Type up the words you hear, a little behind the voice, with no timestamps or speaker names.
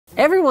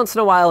Every once in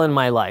a while in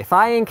my life,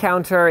 I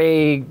encounter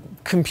a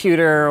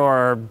computer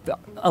or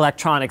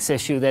electronics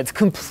issue that's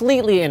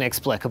completely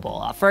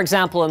inexplicable. For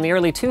example, in the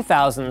early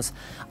 2000s,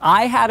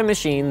 I had a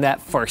machine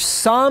that for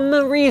some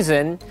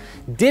reason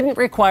didn't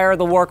require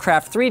the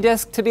Warcraft 3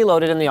 disc to be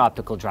loaded in the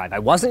optical drive. I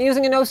wasn't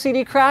using an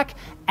OCD crack,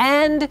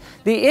 and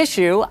the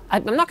issue,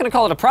 I'm not going to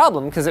call it a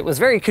problem because it was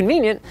very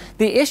convenient,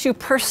 the issue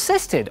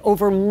persisted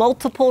over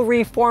multiple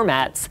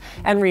reformats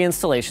and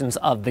reinstallations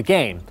of the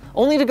game,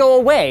 only to go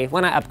away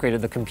when I upgraded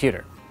the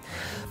computer.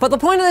 But the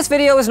point of this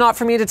video is not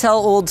for me to tell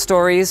old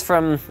stories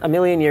from a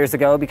million years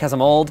ago because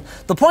I'm old.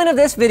 The point of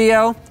this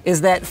video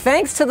is that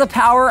thanks to the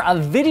power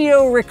of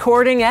video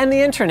recording and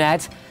the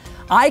internet,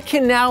 I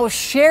can now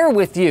share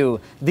with you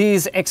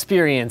these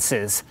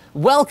experiences.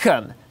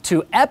 Welcome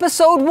to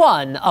episode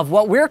 1 of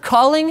what we're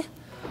calling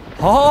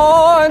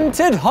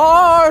Haunted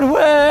Hardware!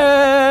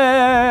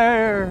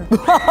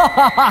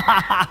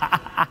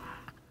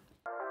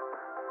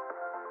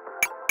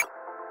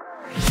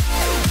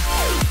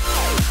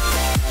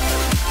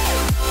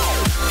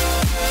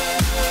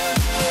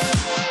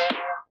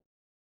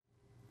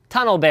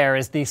 TunnelBear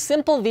is the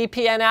simple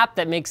VPN app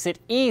that makes it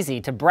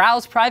easy to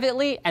browse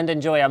privately and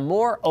enjoy a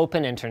more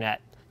open internet.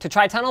 To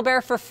try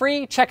TunnelBear for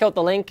free, check out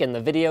the link in the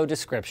video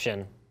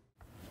description.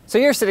 So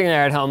you're sitting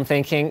there at home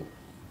thinking,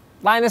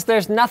 Linus,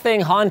 there's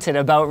nothing haunted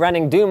about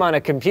running Doom on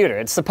a computer.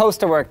 It's supposed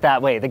to work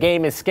that way. The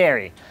game is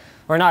scary.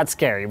 Or not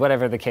scary,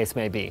 whatever the case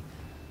may be.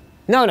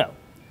 No.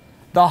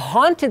 The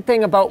haunted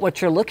thing about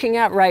what you're looking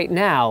at right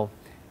now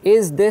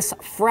is this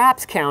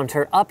fraps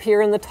counter up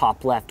here in the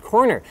top left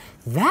corner.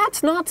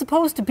 That's not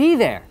supposed to be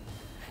there.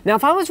 Now,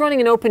 if I was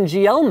running in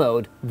OpenGL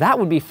mode, that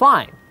would be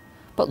fine.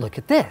 But look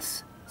at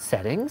this.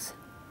 Settings,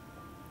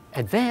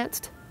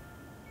 Advanced,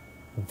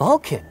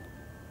 Vulkan.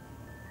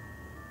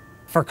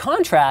 For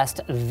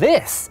contrast,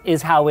 this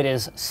is how it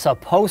is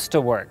supposed to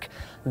work.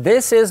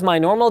 This is my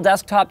normal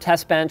desktop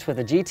test bench with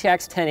a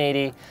GTX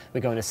 1080. We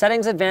go into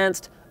Settings,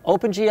 Advanced,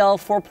 OpenGL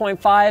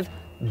 4.5,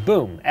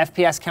 boom,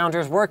 FPS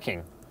counter's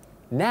working.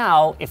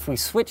 Now, if we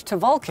switch to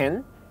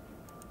Vulkan,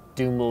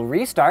 Doom will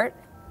restart,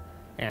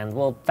 and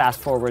we'll fast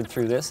forward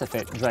through this if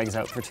it drags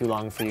out for too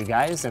long for you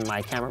guys, and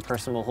my camera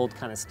person will hold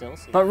kind of still.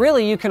 But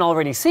really, you can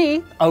already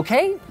see,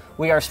 okay,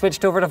 we are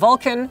switched over to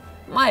Vulkan,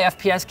 my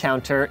FPS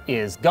counter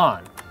is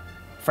gone.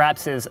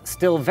 Fraps is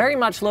still very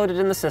much loaded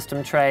in the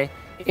system tray.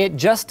 It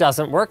just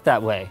doesn't work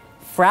that way.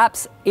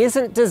 Fraps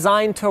isn't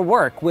designed to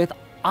work with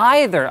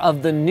either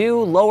of the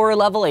new lower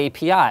level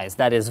APIs,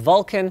 that is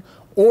Vulkan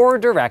or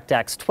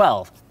DirectX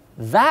 12.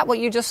 That, what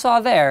you just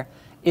saw there,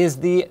 is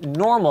the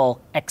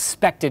normal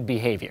expected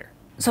behavior.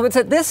 So it's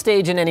at this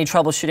stage in any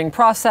troubleshooting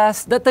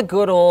process that the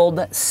good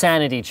old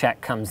sanity check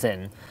comes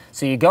in.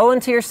 So you go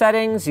into your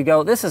settings, you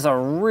go, this is a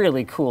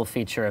really cool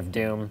feature of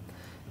Doom.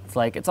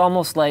 It's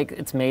almost like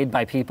it's made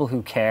by people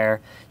who care.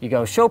 You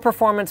go show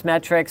performance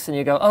metrics and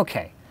you go,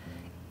 okay,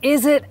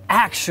 is it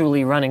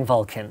actually running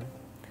Vulkan?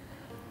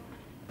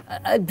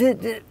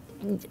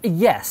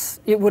 Yes,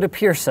 it would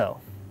appear so.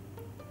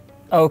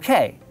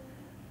 Okay.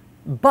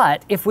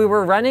 But if we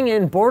were running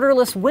in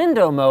borderless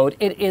window mode,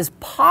 it is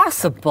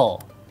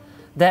possible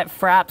that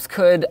Fraps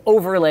could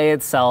overlay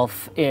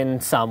itself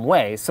in some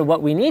way. So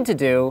what we need to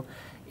do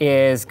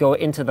is go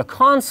into the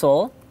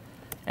console,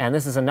 and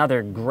this is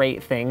another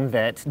great thing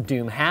that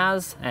Doom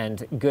has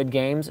and good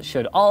games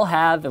should all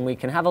have, and we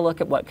can have a look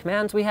at what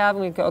commands we have,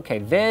 and we go, okay,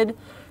 vid,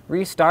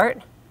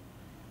 restart.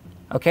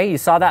 Okay, you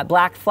saw that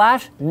black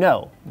flash?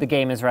 No, the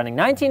game is running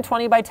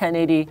 1920 by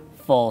 1080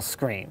 full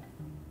screen.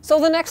 So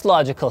the next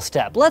logical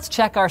step, let's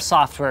check our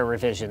software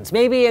revisions.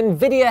 Maybe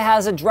NVIDIA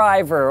has a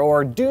driver,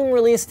 or Doom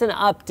released an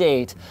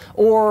update,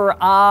 or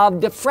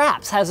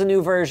Fraps has a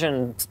new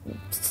version,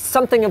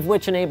 something of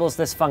which enables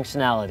this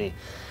functionality.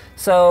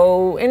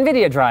 So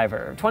NVIDIA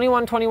driver,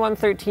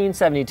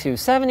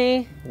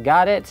 21.21.13.72.70,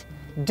 got it.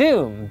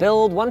 Doom,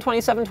 build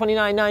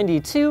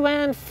 127.29.92,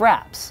 and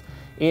Fraps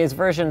is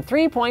version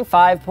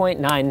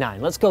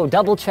 3.5.99. Let's go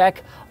double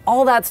check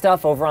all that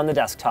stuff over on the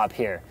desktop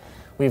here.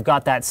 We've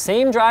got that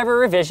same driver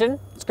revision.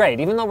 It's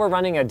great. Even though we're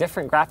running a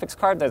different graphics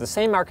card, they're the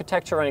same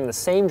architecture running the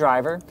same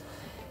driver.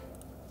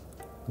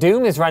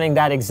 Doom is running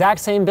that exact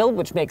same build,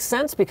 which makes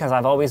sense because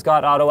I've always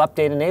got auto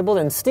update enabled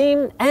in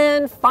Steam.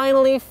 And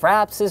finally,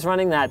 Fraps is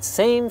running that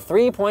same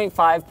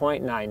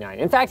 3.5.99.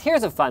 In fact,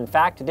 here's a fun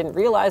fact. I didn't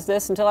realize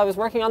this until I was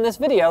working on this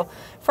video.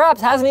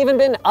 Fraps hasn't even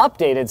been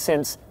updated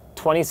since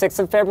 26th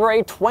of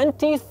February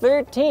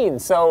 2013.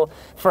 So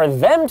for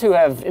them to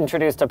have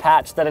introduced a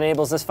patch that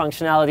enables this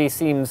functionality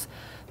seems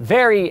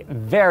very,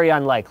 very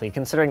unlikely,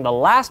 considering the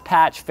last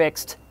patch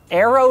fixed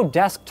Aero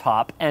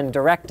Desktop and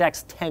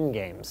DirectX 10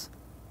 games.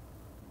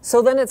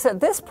 So then it's at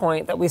this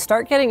point that we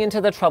start getting into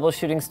the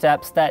troubleshooting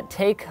steps that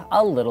take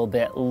a little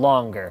bit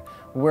longer.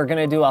 We're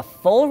going to do a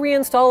full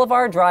reinstall of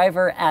our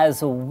driver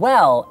as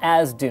well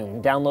as Doom,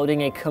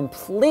 downloading a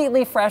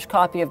completely fresh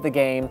copy of the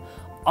game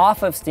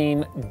off of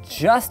Steam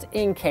just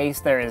in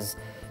case there is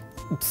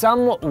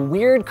some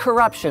weird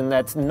corruption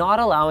that's not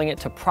allowing it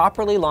to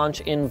properly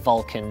launch in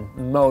Vulkan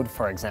mode,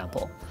 for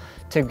example.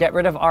 To get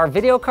rid of our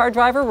video card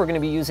driver, we're going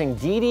to be using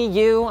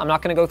DDU. I'm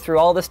not going to go through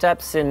all the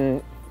steps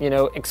in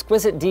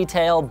exquisite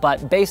detail,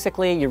 but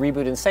basically you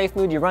reboot in safe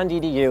mode, you run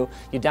DDU,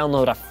 you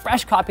download a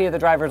fresh copy of the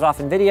drivers off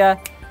NVIDIA,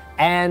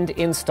 and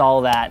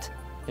install that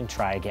and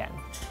try again.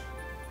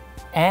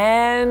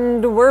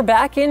 And we're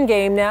back in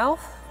game now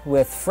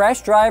with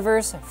fresh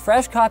drivers,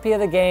 fresh copy of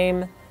the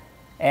game,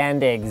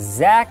 and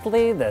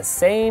exactly the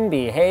same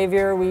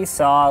behavior we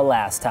saw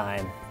last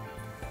time.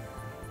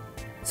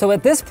 So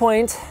at this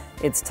point,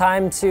 it's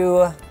time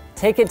to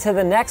take it to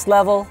the next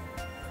level.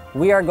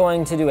 We are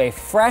going to do a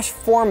fresh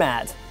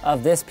format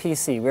of this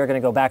PC. We're going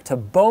to go back to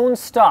bone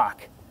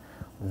stock.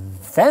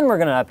 Then we're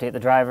going to update the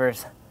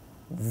drivers.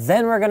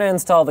 Then we're going to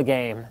install the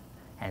game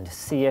and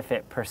see if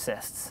it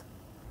persists.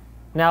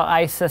 Now,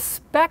 I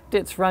suspect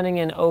it's running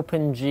in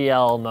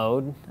OpenGL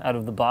mode out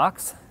of the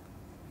box.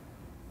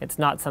 It's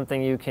not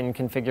something you can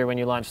configure when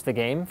you launch the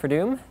game for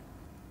Doom.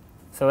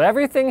 So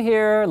everything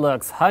here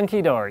looks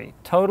hunky-dory,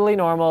 totally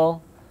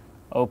normal.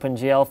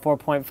 OpenGL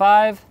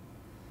 4.5.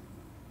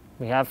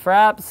 We have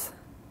fraps.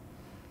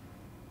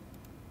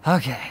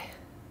 Okay.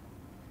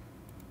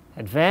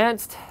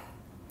 Advanced.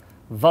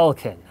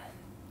 Vulkan.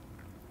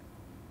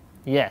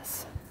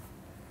 Yes.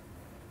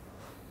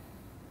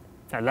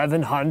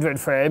 1100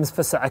 frames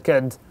per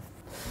second.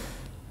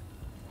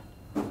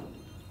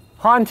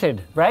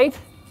 Haunted, right?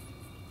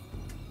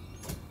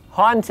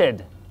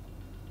 Haunted.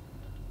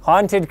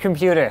 Haunted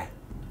computer.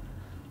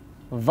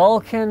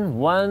 Vulkan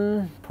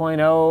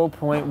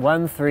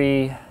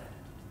 1.0.13.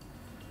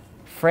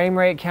 Frame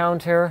rate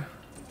counter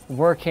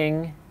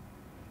working,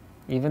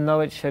 even though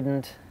it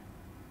shouldn't.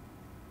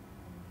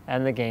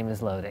 And the game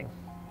is loading.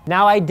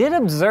 Now, I did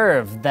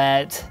observe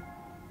that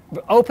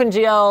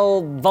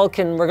OpenGL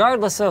Vulkan,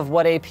 regardless of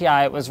what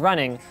API it was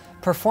running,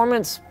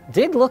 performance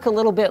did look a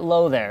little bit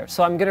low there.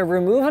 So I'm going to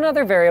remove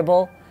another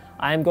variable.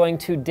 I'm going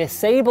to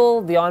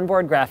disable the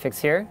onboard graphics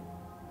here.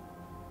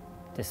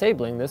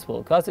 Disabling this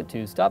will cause it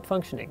to stop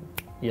functioning.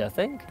 You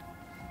think?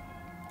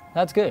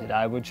 That's good.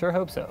 I would sure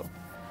hope so.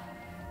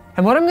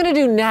 And what I'm going to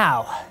do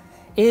now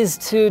is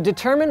to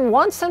determine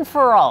once and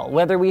for all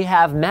whether we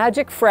have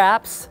magic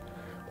fraps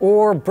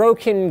or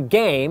broken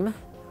game.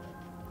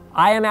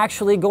 I am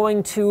actually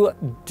going to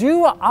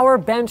do our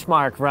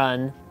benchmark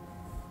run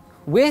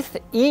with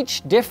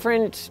each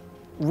different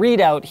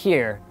readout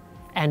here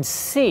and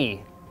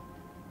see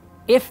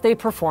if they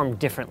perform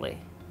differently.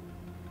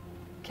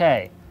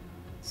 Okay,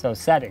 so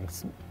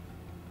settings.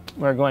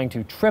 We're going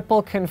to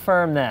triple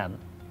confirm them.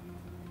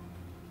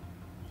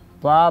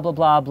 Blah, blah,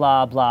 blah,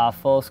 blah, blah,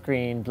 full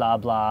screen, blah,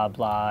 blah,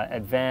 blah,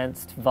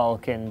 advanced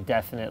Vulkan,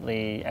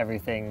 definitely,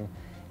 everything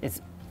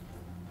is,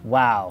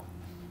 wow.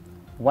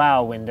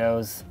 Wow,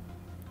 Windows.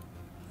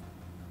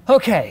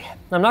 Okay,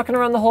 I'm not going to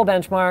run the whole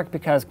benchmark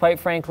because, quite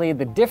frankly,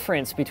 the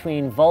difference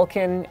between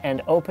Vulkan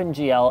and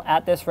OpenGL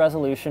at this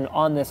resolution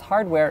on this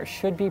hardware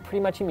should be pretty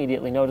much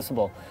immediately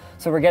noticeable.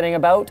 So we're getting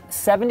about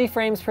 70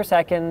 frames per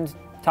second,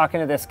 talking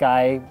to this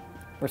guy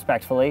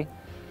respectfully.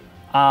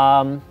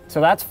 So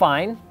that's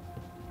fine.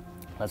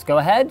 Let's go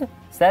ahead.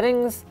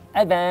 Settings,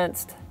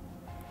 advanced,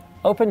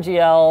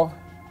 OpenGL,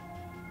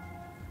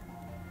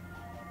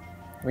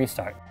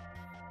 restart.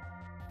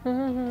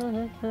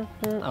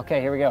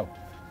 Okay, here we go.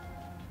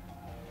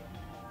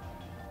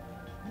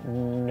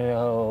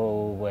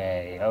 No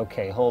way.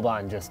 Okay, hold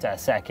on just a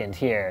second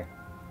here.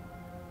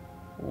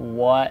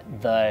 What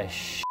the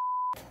shit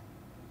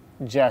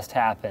just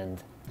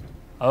happened?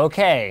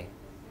 Okay,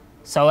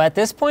 so at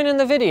this point in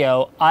the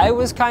video, I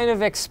was kind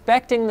of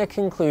expecting the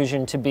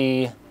conclusion to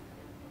be,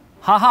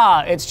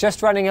 haha, it's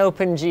just running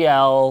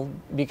OpenGL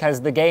because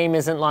the game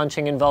isn't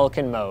launching in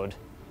Vulkan mode.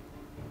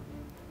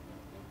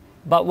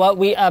 But what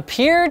we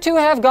appear to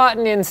have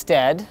gotten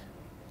instead,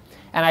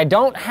 and I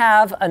don't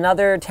have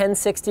another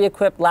 1060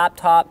 equipped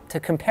laptop to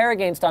compare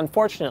against,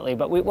 unfortunately,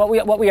 but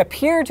what we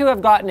appear to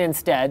have gotten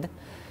instead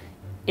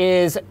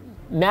is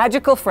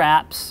magical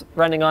fraps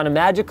running on a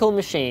magical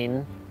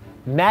machine,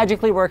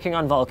 magically working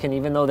on Vulkan,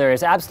 even though there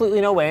is absolutely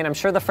no way, and I'm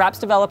sure the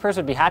fraps developers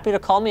would be happy to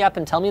call me up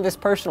and tell me this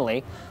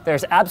personally,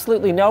 there's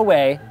absolutely no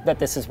way that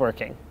this is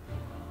working.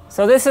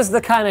 So this is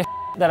the kind of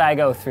that I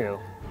go through.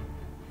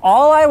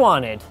 All I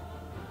wanted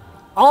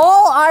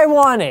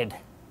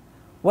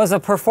was a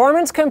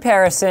performance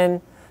comparison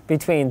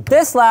between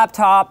this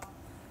laptop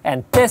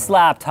and this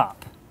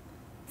laptop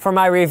for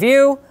my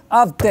review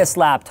of this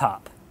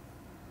laptop.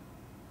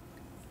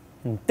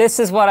 And this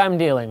is what I'm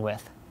dealing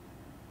with.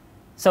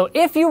 So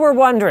if you were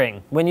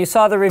wondering, when you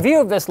saw the review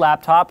of this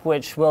laptop,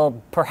 which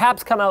will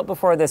perhaps come out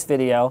before this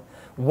video,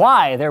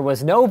 why there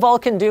was no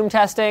Vulkan Doom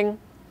testing,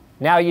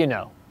 now you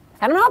know.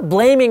 And I'm not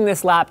blaming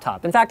this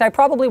laptop. In fact, I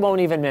probably won't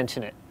even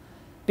mention it,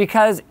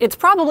 because it's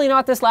probably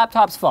not this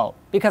laptop's fault,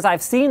 because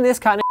I've seen this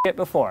kind of shit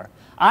before.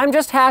 I'm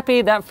just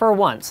happy that for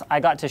once I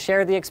got to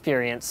share the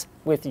experience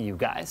with you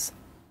guys.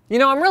 You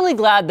know, I'm really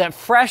glad that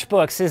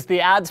FreshBooks is the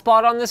ad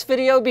spot on this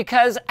video,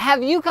 because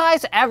have you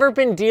guys ever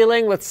been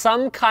dealing with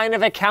some kind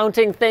of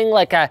accounting thing,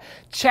 like a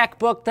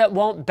checkbook that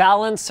won't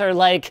balance, or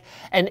like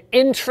an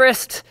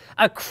interest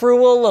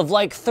accrual of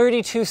like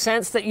 32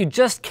 cents that you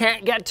just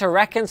can't get to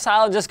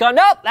reconcile, and just go,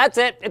 nope, that's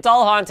it, it's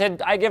all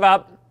haunted, I give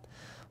up?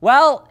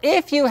 Well,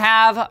 if you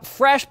have,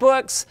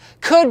 FreshBooks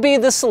could be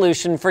the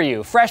solution for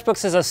you.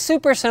 FreshBooks is a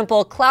super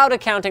simple cloud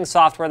accounting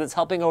software that's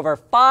helping over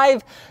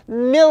 5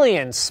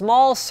 million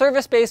small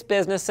service-based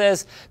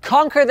businesses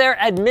conquer their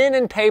admin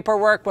and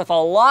paperwork with a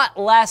lot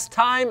less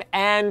time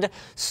and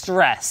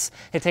stress.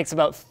 It takes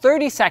about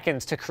 30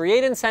 seconds to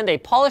create and send a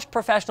polished,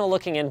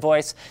 professional-looking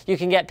invoice. You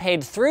can get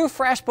paid through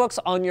FreshBooks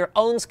on your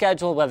own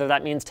schedule, whether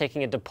that means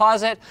taking a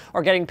deposit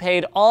or getting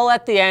paid all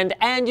at the end,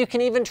 and you can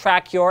even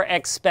track your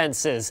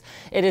expenses.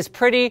 It is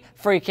pretty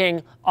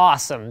freaking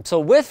awesome. So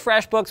with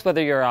FreshBooks,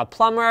 whether you're a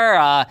plumber,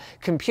 a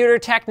computer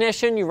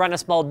technician, you run a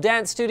small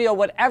dance studio,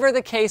 whatever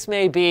the case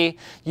may be,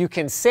 you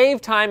can save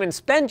time and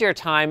spend your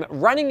time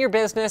running your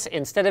business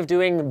instead of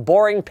doing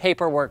boring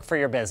paperwork for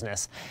your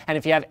business. And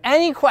if you have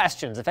any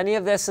questions, if any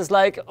of this is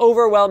like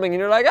overwhelming and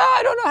you're like, oh,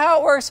 I don't know how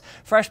it works,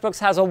 FreshBooks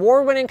has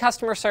award-winning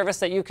customer service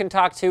that you can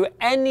talk to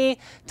any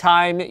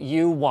time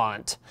you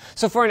want.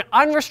 So for an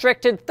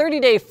unrestricted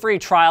 30-day free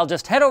trial,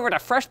 just head over to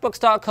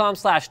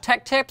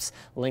freshbooks.com/techtips,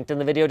 linked in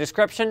the video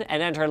description,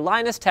 and enter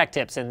Linus Tech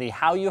Tips in the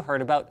How You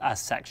Heard About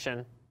Us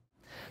section.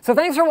 So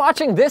thanks for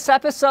watching this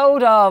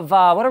episode of,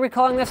 what are we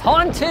calling this?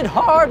 Haunted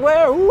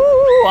Hardware! Woo!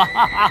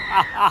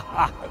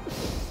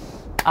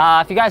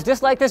 If you guys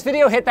disliked this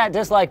video, hit that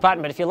dislike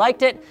button. But if you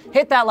liked it,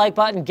 hit that like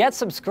button, get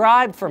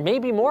subscribed for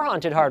maybe more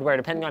haunted hardware,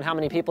 depending on how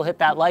many people hit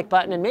that like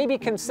button, and maybe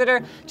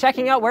consider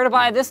checking out where to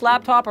buy this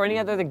laptop or any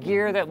other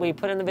gear that we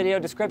put in the video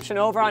description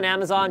over on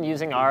Amazon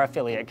using our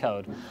affiliate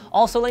code.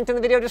 Also linked in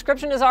the video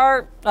description is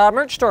our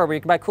merch store, where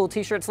you can buy cool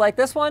t-shirts like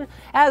this one,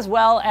 as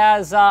well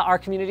as our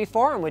community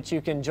forum, which you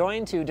can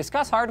join to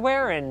discuss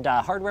hardware and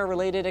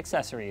hardware-related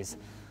accessories.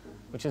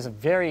 Which is a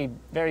very,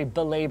 very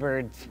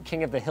belabored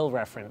King of the Hill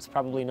reference.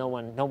 Probably no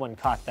one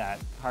caught that.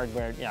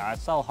 Hardware, yeah, I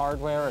sell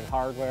hardware and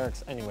hardware.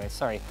 Anyway,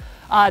 sorry.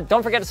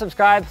 Don't forget to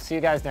subscribe. See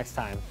you guys next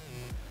time.